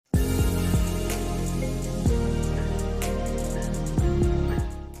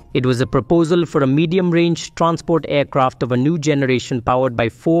It was a proposal for a medium-range transport aircraft of a new generation powered by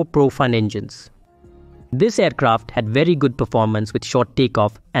 4 Profan engines. This aircraft had very good performance with short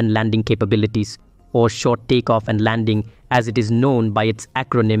takeoff and landing capabilities, or short takeoff and landing as it is known by its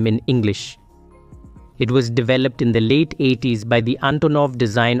acronym in English. It was developed in the late 80s by the Antonov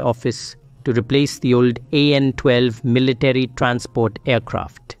design office to replace the old An-12 military transport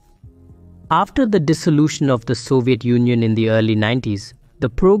aircraft. After the dissolution of the Soviet Union in the early 90s, the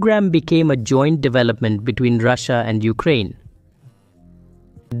program became a joint development between Russia and Ukraine.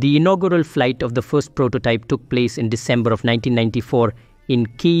 The inaugural flight of the first prototype took place in December of 1994 in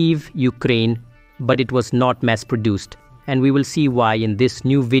Kyiv, Ukraine, but it was not mass-produced, and we will see why in this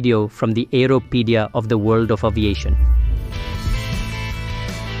new video from the Aeropedia of the world of aviation.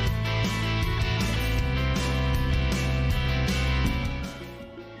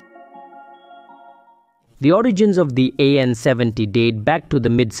 The origins of the An-70 date back to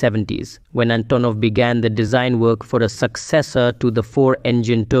the mid-70s, when Antonov began the design work for a successor to the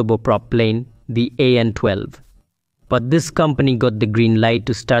 4-engine turboprop plane, the An-12. But this company got the green light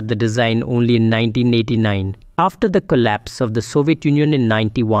to start the design only in 1989. After the collapse of the Soviet Union in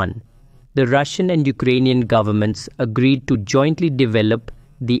 1991, the Russian and Ukrainian governments agreed to jointly develop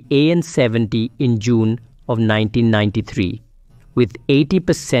the An-70 in June of 1993. With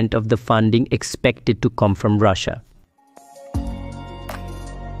 80% of the funding expected to come from Russia.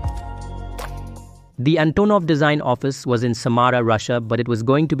 The Antonov design office was in Samara, Russia, but it was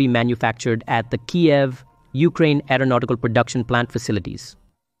going to be manufactured at the Kiev, Ukraine Aeronautical Production Plant facilities.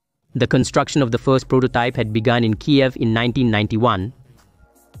 The construction of the first prototype had begun in Kiev in 1991.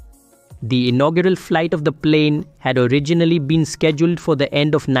 The inaugural flight of the plane had originally been scheduled for the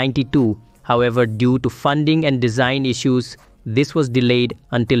end of 92. However, due to funding and design issues, this was delayed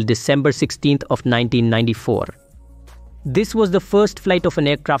until December 16th of 1994. This was the first flight of an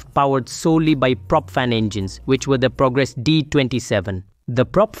aircraft powered solely by prop fan engines, which were the Progress D-27. The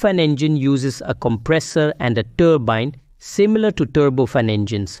prop fan engine uses a compressor and a turbine similar to turbofan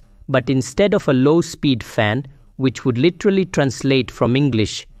engines, but instead of a low-speed fan, which would literally translate from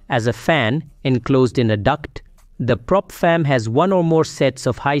English as a fan enclosed in a duct, the prop fan has one or more sets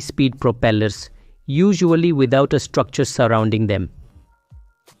of high-speed propellers, usually without a structure surrounding them.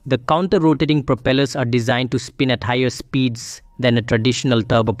 The counter-rotating propellers are designed to spin at higher speeds than a traditional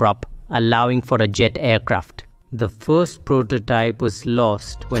turboprop, allowing for a jet aircraft. The first prototype was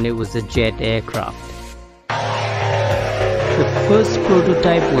lost when it was a jet aircraft. The first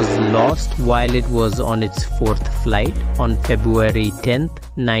prototype was lost while it was on its 4th flight on February 10th,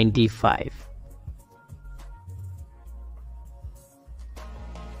 1995.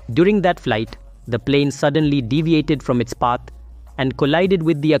 During that flight, the plane suddenly deviated from its path and collided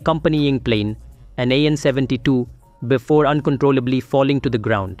with the accompanying plane, an An-72, before uncontrollably falling to the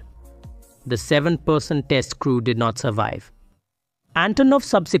ground. The 7-person test crew did not survive. Antonov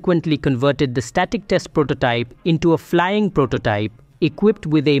subsequently converted the static test prototype into a flying prototype equipped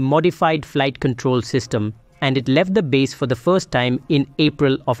with a modified flight control system, and it left the base for the first time in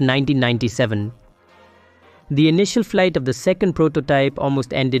April of 1997. The initial flight of the second prototype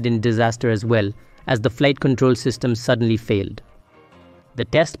almost ended in disaster as well, as the flight control system suddenly failed. The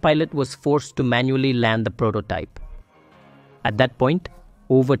test pilot was forced to manually land the prototype. At that point,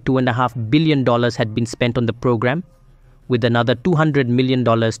 over $2.5 billion had been spent on the program, with another $200 million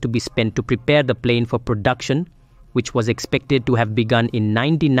to be spent to prepare the plane for production, which was expected to have begun in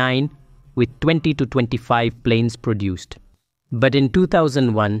 1999 with 20 to 25 planes produced. But in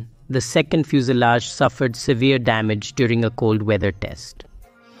 2001, the second fuselage suffered severe damage during a cold weather test.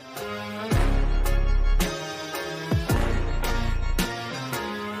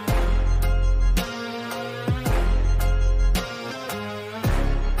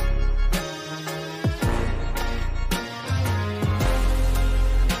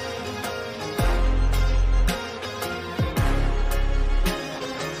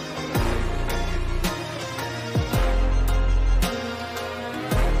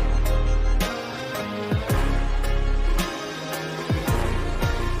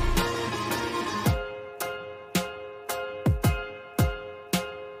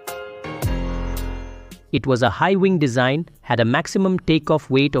 It was a high-wing design, had a maximum takeoff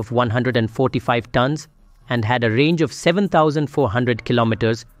weight of 145 tons, and had a range of 7,400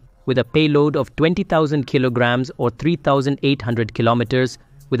 kilometers with a payload of 20,000 kilograms or 3,800 kilometers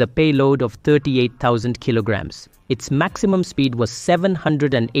with a payload of 38,000 kilograms. Its maximum speed was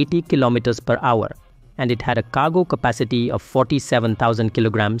 780 kilometers per hour, and it had a cargo capacity of 47,000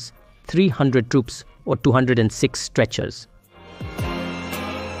 kilograms, 300 troops or 206 stretchers.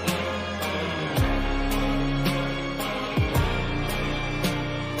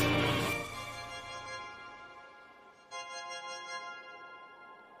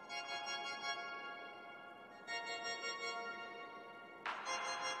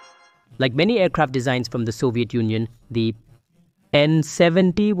 Like many aircraft designs from the Soviet Union, the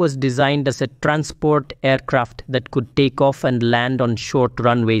An-70 was designed as a transport aircraft that could take off and land on short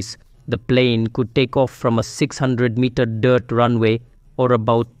runways. The plane could take off from a 600-meter dirt runway or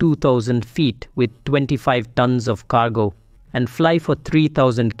about 2,000 feet with 25 tons of cargo and fly for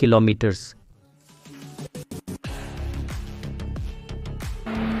 3,000 kilometers.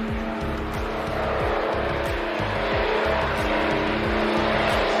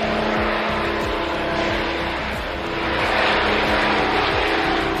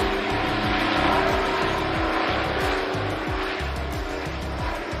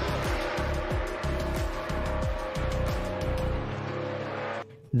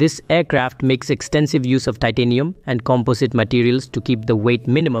 This aircraft makes extensive use of titanium and composite materials to keep the weight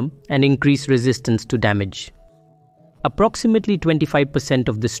minimum and increase resistance to damage. Approximately 25%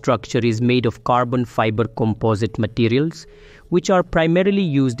 of the structure is made of carbon fiber composite materials, which are primarily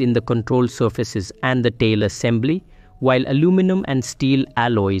used in the control surfaces and the tail assembly, while aluminum and steel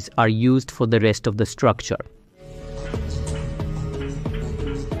alloys are used for the rest of the structure.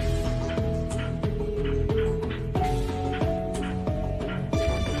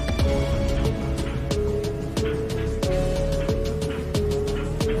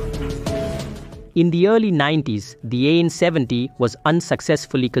 In the early 90s, the An-70 was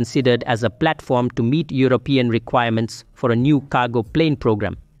unsuccessfully considered as a platform to meet European requirements for a new cargo plane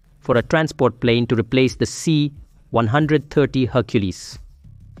program, for a transport plane to replace the C-130 Hercules.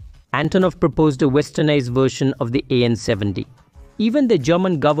 Antonov proposed a westernized version of the An-70. Even the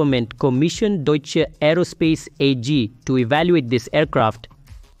German government commissioned Deutsche Aerospace AG to evaluate this aircraft,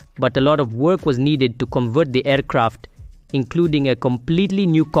 but a lot of work was needed to convert the aircraft, including a completely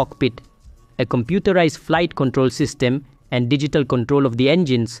new cockpit, a computerized flight control system, and digital control of the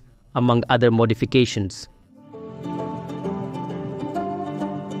engines, among other modifications.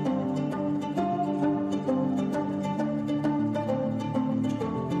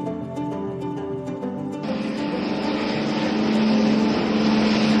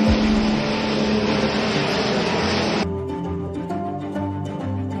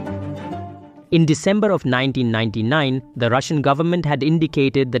 In December of 1999, the Russian government had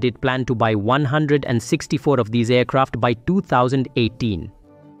indicated that it planned to buy 164 of these aircraft by 2018.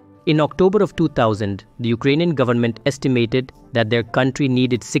 In October of 2000, the Ukrainian government estimated that their country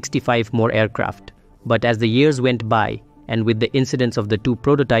needed 65 more aircraft. But as the years went by, and with the incidence of the two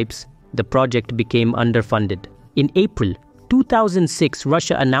prototypes, the project became underfunded. In April 2006,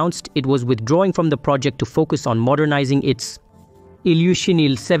 Russia announced it was withdrawing from the project to focus on modernizing its Ilyushin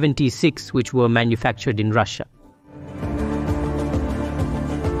Il-76, which were manufactured in Russia.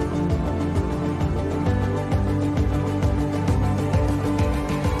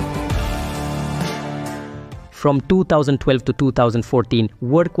 From 2012 to 2014,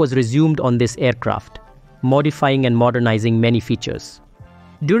 work was resumed on this aircraft, modifying and modernizing many features.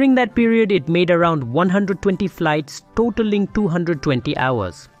 During that period, it made around 120 flights, totaling 220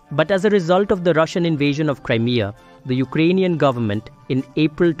 hours. But as a result of the Russian invasion of Crimea, the Ukrainian government, in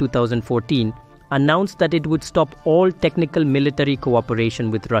April 2014, announced that it would stop all technical military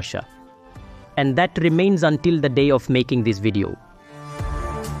cooperation with Russia. And that remains until the day of making this video.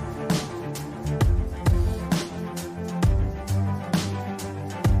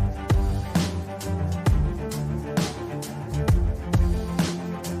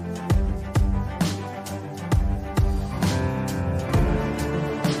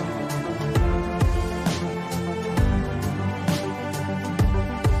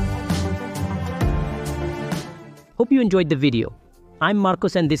 Hope you enjoyed the video. I'm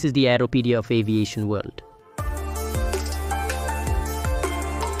Marcos and this is the Aeropedia of Aviation World.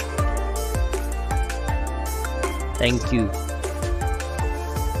 Thank you.